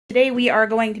Today we are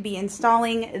going to be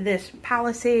installing this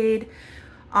Palisade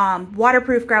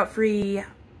waterproof, grout-free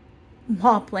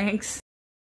wall planks.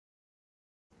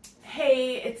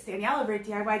 Hey, it's Danielle over at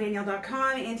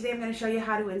DIYDanielle.com, and today I'm going to show you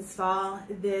how to install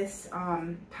this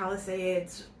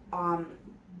Palisade's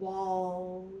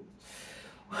wall.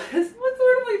 What's the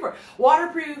word I'm looking for?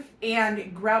 Waterproof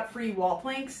and grout-free wall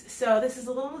planks. So this is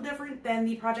a little different than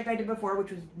the project I did before,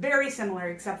 which was very similar,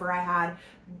 except for I had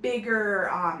bigger,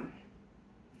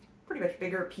 pretty much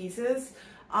bigger pieces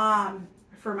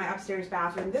for my upstairs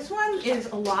bathroom. This one is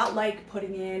a lot like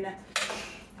putting in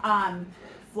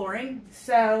flooring.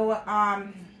 So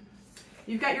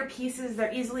you've got your pieces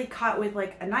that are easily cut with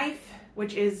like a knife,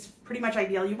 which is pretty much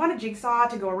ideal. You want a jigsaw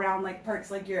to go around like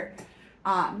parts like your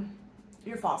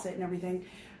faucet and everything,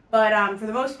 but for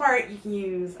the most part you can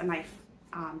use a knife,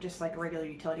 just like a regular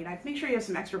utility knife. Make sure you have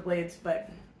some extra blades, but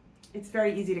it's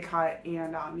very easy to cut,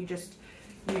 and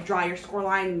you draw your score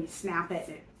line and you snap it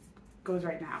and it goes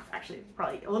right in half. Actually, it's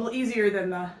probably a little easier than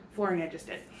the flooring I just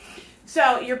did.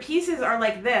 So your pieces are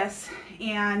like this,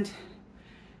 and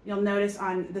you'll notice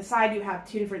on the side you have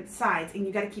two different sides, and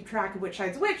you got to keep track of which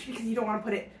side's which because you don't want to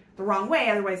put it the wrong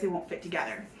way, otherwise they won't fit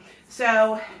together.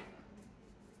 So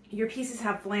your pieces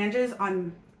have flanges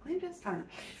on, I don't know,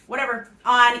 whatever,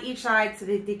 on each side so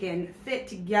that they can fit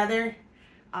together.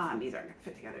 These aren't going to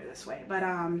fit together this way, but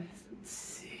let's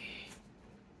see.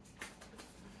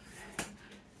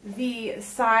 The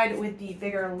side with the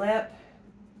bigger lip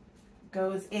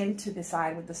goes into the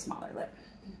side with the smaller lip.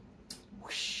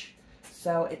 Whoosh.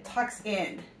 So it tucks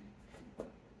in.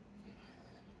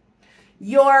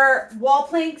 Your wall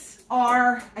planks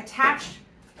are attached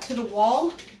to the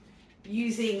wall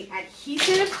using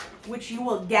adhesive, which you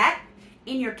will get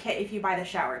in your kit if you buy the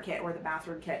shower kit or the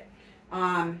bathroom kit.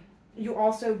 You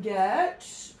also get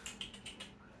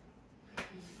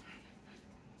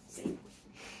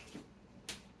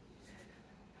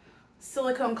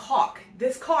silicone caulk.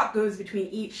 This caulk goes between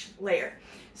each layer.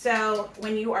 So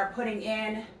when you are putting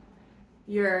in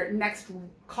your next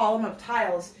column of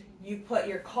tiles, you put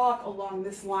your caulk along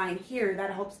this line here.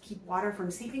 That helps keep water from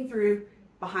seeping through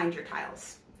behind your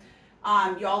tiles.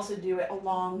 You also do it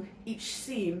along each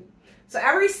seam. So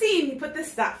every seam you put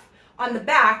this stuff. On the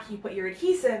back you put your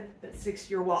adhesive that sticks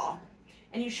to your wall.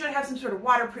 And you should have some sort of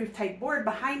waterproof type board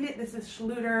behind it. This is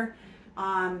Schluter.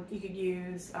 You could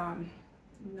use a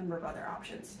number of other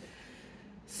options.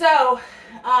 So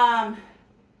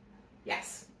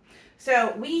yes.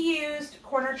 So we used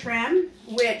corner trim,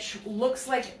 which looks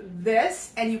like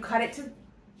this, and you cut it to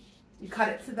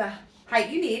the height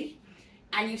you need,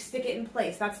 and you stick it in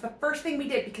place. That's the first thing we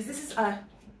did, because this is a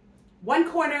one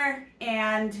corner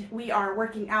and we are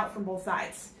working out from both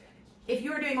sides. If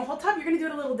you are doing a whole tub, you're going to do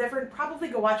it a little different. Probably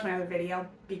go watch my other video,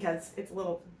 because it's a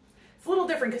little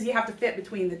different because you have to fit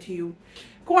between the two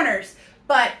corners.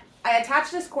 But I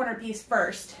attached this corner piece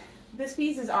first. This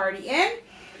piece is already in.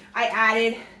 I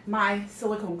added my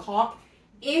silicone caulk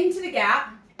into the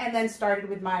gap and then started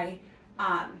with my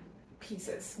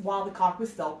pieces while the caulk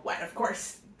was still wet, of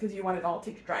course, because you want it all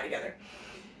to dry together.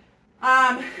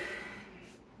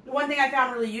 The one thing I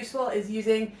found really useful is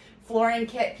using flooring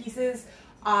kit pieces.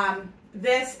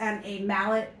 This and a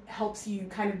mallet helps you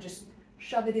kind of just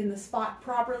shove it in the spot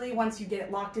properly. Once you get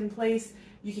it locked in place,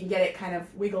 you can get it kind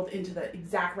of wiggled into the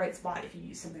exact right spot if you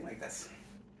use something like this.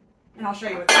 And I'll show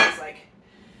you what that looks like.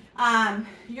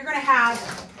 You're going to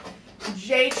have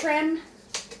J trim.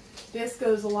 This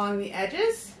goes along the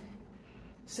edges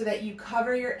so that you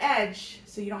cover your edge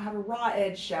so you don't have a raw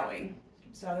edge showing.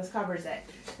 So this covers it.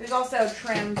 There's also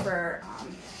trim for,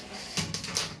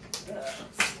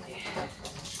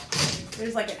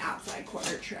 there's like an outside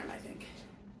corner trim, I think.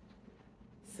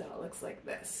 So it looks like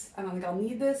this. I don't think I'll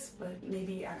need this, but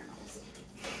maybe, I don't know.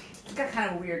 It's got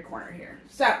kind of a weird corner here.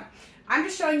 So I'm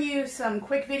just showing you some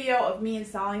quick video of me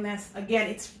installing this. Again,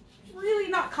 it's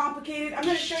really not complicated. I'm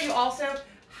going to show you also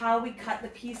how we cut the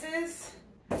pieces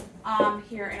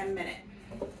here in a minute.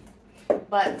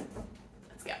 But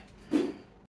let's go.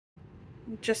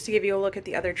 Just to give you a look at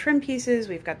the other trim pieces,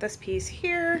 we've got this piece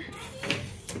here,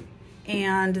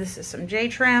 and this is some J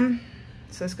trim.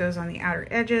 So this goes on the outer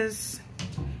edges,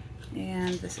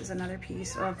 and this is another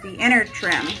piece of the inner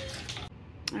trim.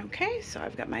 Okay, so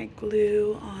I've got my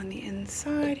glue on the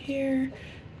inside here.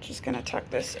 Just gonna tuck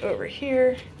this over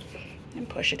here and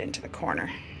push it into the corner.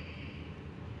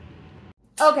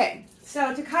 Okay,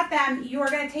 so to cut them, you are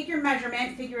gonna take your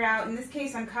measurement, figure out, in this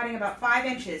case I'm cutting about 5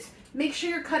 inches. Make sure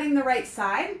you're cutting the right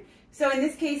side. So in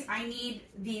this case, I need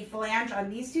the flange on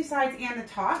these two sides and the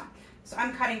top. So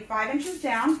I'm cutting 5 inches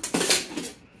down.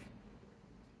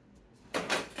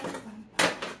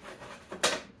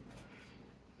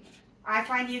 I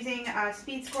find using a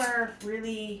speed square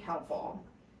really helpful.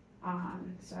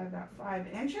 So I've got 5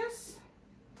 inches.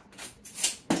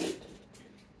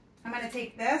 I'm going to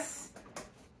take this.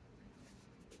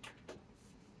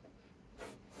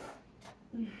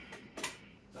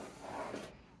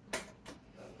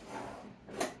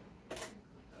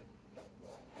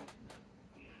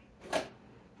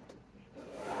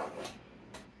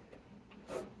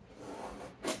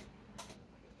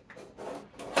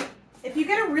 If you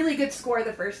get a really good score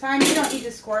the first time, you don't need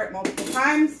to score it multiple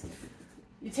times.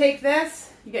 You take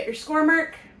this, you get your score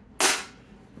mark,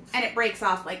 and it breaks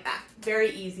off like that. Very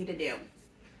easy to do.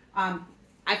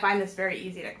 I find this very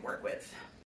easy to work with.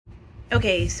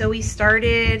 Okay, so we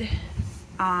started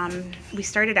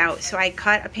out, so I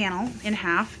cut a panel in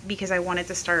half because I wanted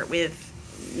to start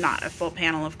with not a full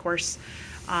panel, of course.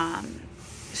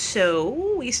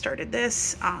 So we started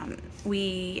this.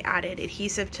 We added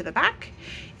adhesive to the back,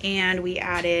 and we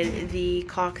added the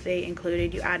caulk they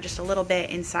included. You add just a little bit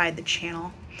inside the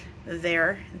channel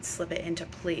there and slip it into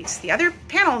place. The other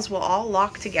panels will all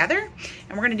lock together,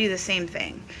 and we're going to do the same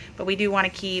thing, but we do want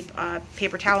to keep a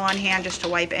paper towel on hand just to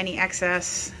wipe any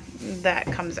excess that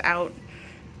comes out.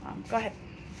 Go ahead.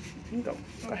 You can go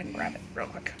ahead and grab it real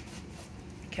quick.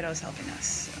 Kiddo's helping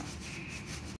us. So.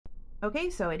 Okay,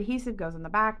 so adhesive goes in the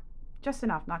back, just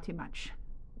enough, not too much.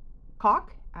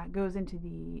 Caulk goes into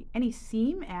any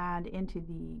seam and into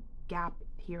the gap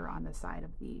here on the side of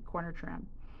the corner trim.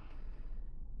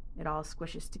 It all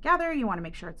squishes together. You want to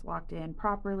make sure it's locked in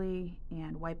properly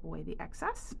and wipe away the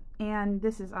excess. And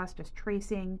this is us just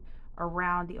tracing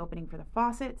around the opening for the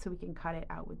faucet so we can cut it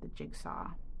out with the jigsaw.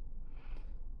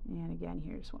 And again,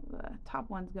 here's one of the top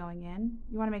ones going in.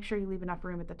 You want to make sure you leave enough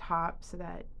room at the top so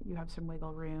that you have some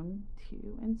wiggle room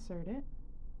to insert it.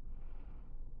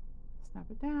 Snap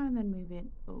it down and then move it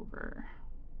over.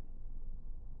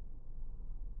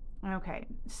 Okay,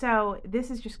 so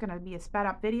this is just going to be a sped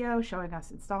up video showing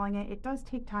us installing it. It does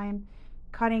take time.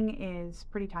 Cutting is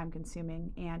pretty time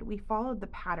consuming, and we followed the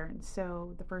pattern.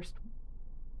 So the first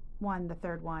one, the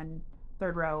third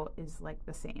row is like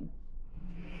the same.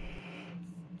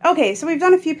 Okay, so we've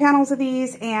done a few panels of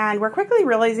these, and we're quickly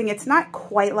realizing it's not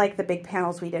quite like the big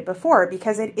panels we did before,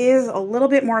 because it is a little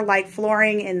bit more like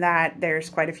flooring in that there's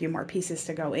quite a few more pieces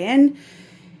to go in.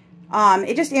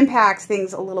 It just impacts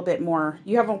things a little bit more.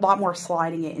 You have a lot more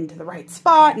sliding it into the right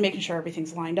spot and making sure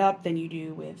everything's lined up than you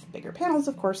do with bigger panels,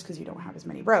 of course, because you don't have as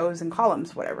many rows and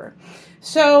columns, whatever.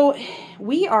 So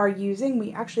we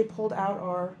actually pulled out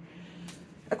our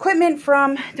equipment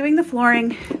from doing the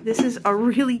flooring.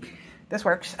 This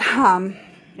works.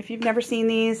 If you've never seen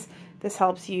these, this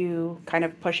helps you kind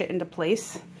of push it into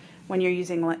place when you're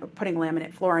putting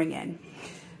laminate flooring in.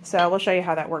 So we'll show you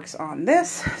how that works on this.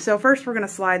 So first we're going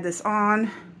to slide this on.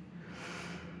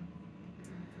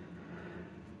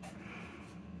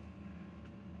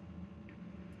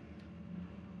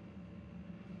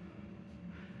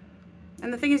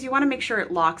 And the thing is, you want to make sure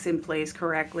it locks in place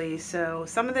correctly. So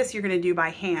some of this you're going to do by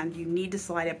hand. You need to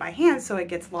slide it by hand so it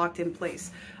gets locked in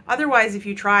place. Otherwise, if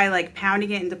you try like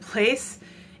pounding it into place,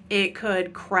 it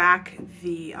could crack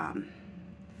the, I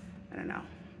don't know.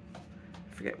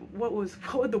 Forget what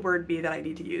would the word be that I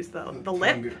need to use? The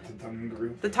lip? The tongue and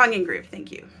groove. The tongue and groove,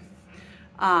 thank you.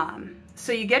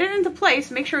 So you get it into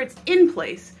place, make sure it's in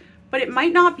place, but it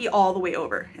might not be all the way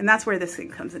over. And that's where this thing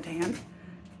comes in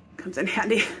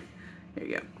handy. There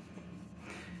you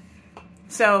go.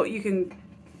 So you can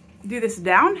do this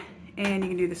down and you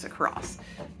can do this across.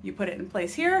 You put it in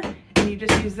place here and you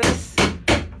just use this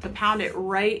to pound it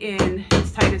right in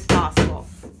as tight as possible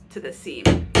to the seam.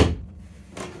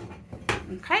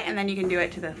 Okay, and then you can do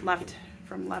it to the left,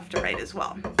 from left to right as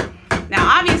well.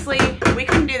 Now, obviously, we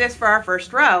couldn't do this for our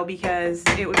first row because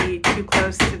it would be too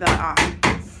close to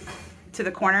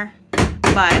the corner.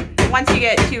 But once you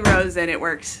get 2 rows in, it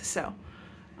works. So,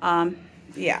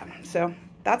 yeah. So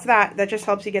that's that. That just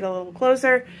helps you get a little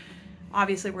closer.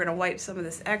 Obviously, we're going to wipe some of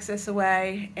this excess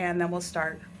away, and then we'll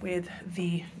start with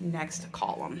the next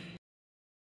column.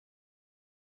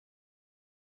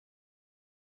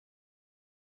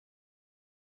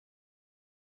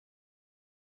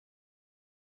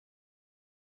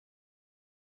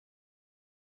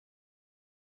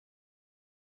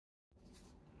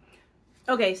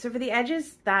 Okay, so for the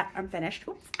edges that I'm finished,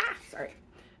 oops, sorry.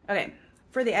 Okay,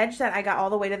 for the edge that I got all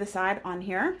the way to the side on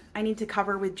here, I need to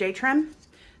cover with J-trim.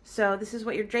 So this is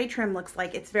what your J-trim looks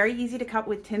like. It's very easy to cut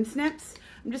with tin snips.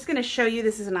 I'm just gonna show you,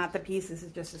 this is not the piece, this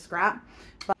is just a scrap.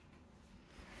 But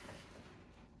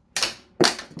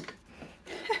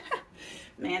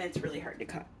man, it's really hard to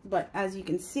cut. But as you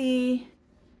can see,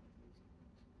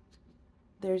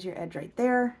 there's your edge right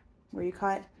there where you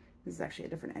cut. This is actually a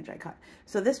different edge I cut.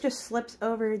 So this just slips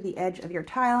over the edge of your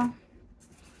tile.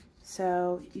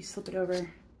 So you slip it over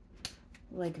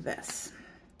like this.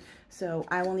 So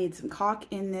I will need some caulk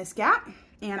in this gap,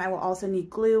 and I will also need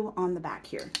glue on the back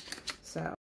here.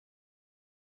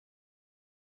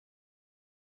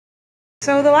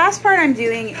 So the last part I'm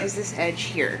doing is this edge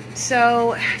here.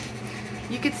 So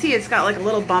you can see it's got like a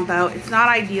little bump out. It's not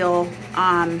ideal,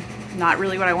 not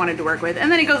really what I wanted to work with.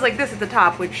 And then it goes like this at the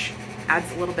top, which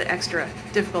adds a little bit extra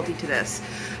difficulty to this.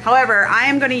 However, I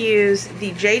am going to use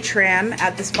the J trim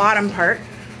at this bottom part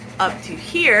up to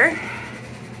here,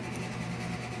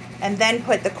 and then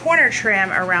put the corner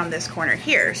trim around this corner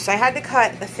here. So I had to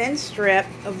cut a thin strip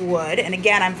of wood, and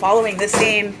again, I'm following the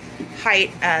same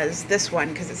height as this one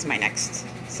because it's my next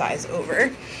size over.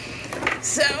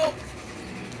 So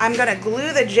I'm gonna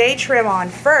glue the J trim on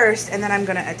first, and then I'm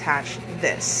gonna attach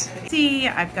this. See,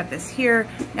 I've got this here.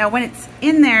 Now when it's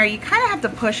in there, you kind of have to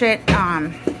push it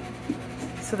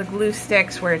so the glue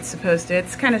sticks where it's supposed to.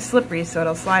 It's kind of slippery, so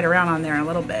it'll slide around on there a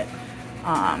little bit.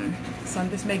 So I'm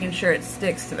just making sure it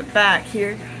sticks to the back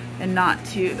here and not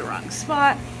to the wrong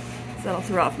spot. So that'll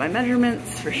throw off my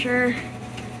measurements for sure.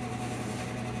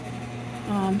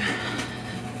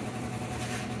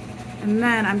 And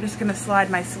then I'm just gonna slide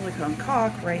my silicone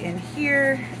caulk right in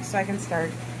here so I can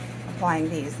start applying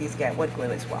these. These get wood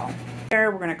glue as well.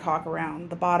 There, we're gonna caulk around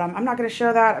the bottom. I'm not gonna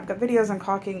show that. I've got videos on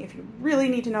caulking. If you really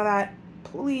need to know that,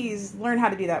 please learn how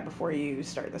to do that before you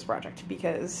start this project,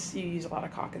 because you use a lot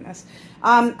of caulk in this.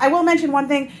 I will mention one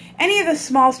thing. Any of the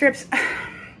small strips,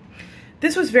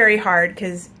 this was very hard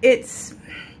because it's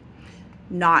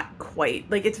not quite,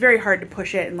 like, it's very hard to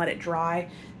push it and let it dry.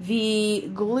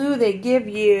 The glue they give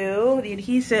you, the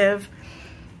adhesive,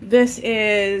 this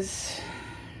is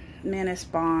Manis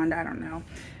Bond. I don't know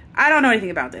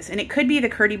anything about this, and it could be the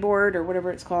Kerdi board or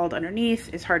whatever it's called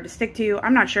underneath. It's hard to stick to.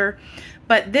 I'm not sure,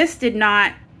 but this did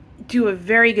not do a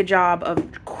very good job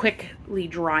of quickly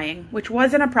drying, which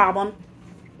wasn't a problem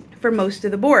for most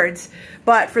of the boards.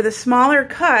 But for the smaller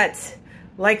cuts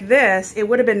like this, it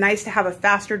would have been nice to have a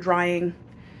faster drying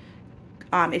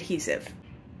adhesive.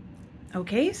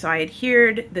 Okay, so I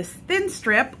adhered this thin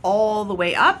strip all the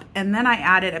way up, and then I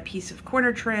added a piece of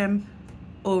corner trim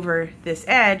over this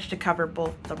edge to cover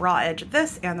both the raw edge of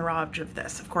this and the raw edge of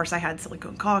this. Of course, I had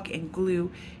silicone caulk and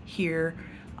glue here.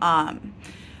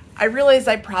 I realized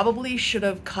I probably should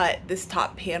have cut this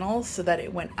top panel so that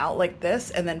it went out like this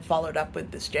and then followed up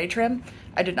with this J trim.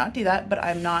 I did not do that, but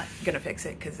I'm not gonna fix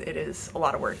it because it is a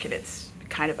lot of work and it's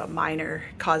kind of a minor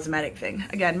cosmetic thing.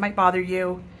 Again, might bother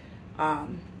you,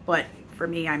 but for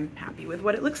me, I'm happy with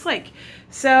what it looks like.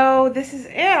 So this is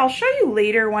it. I'll show you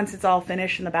later once it's all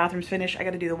finished and the bathroom's finished. I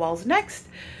gotta do the walls next.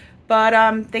 But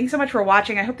thanks so much for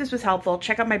watching. I hope this was helpful.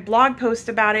 Check out my blog post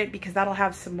about it because that'll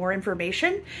have some more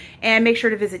information. And make sure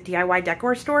to visit DIY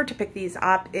Decor Store to pick these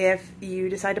up if you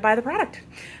decide to buy the product.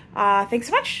 Thanks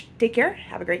so much. Take care.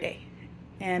 Have a great day.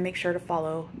 And make sure to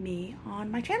follow me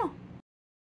on my channel.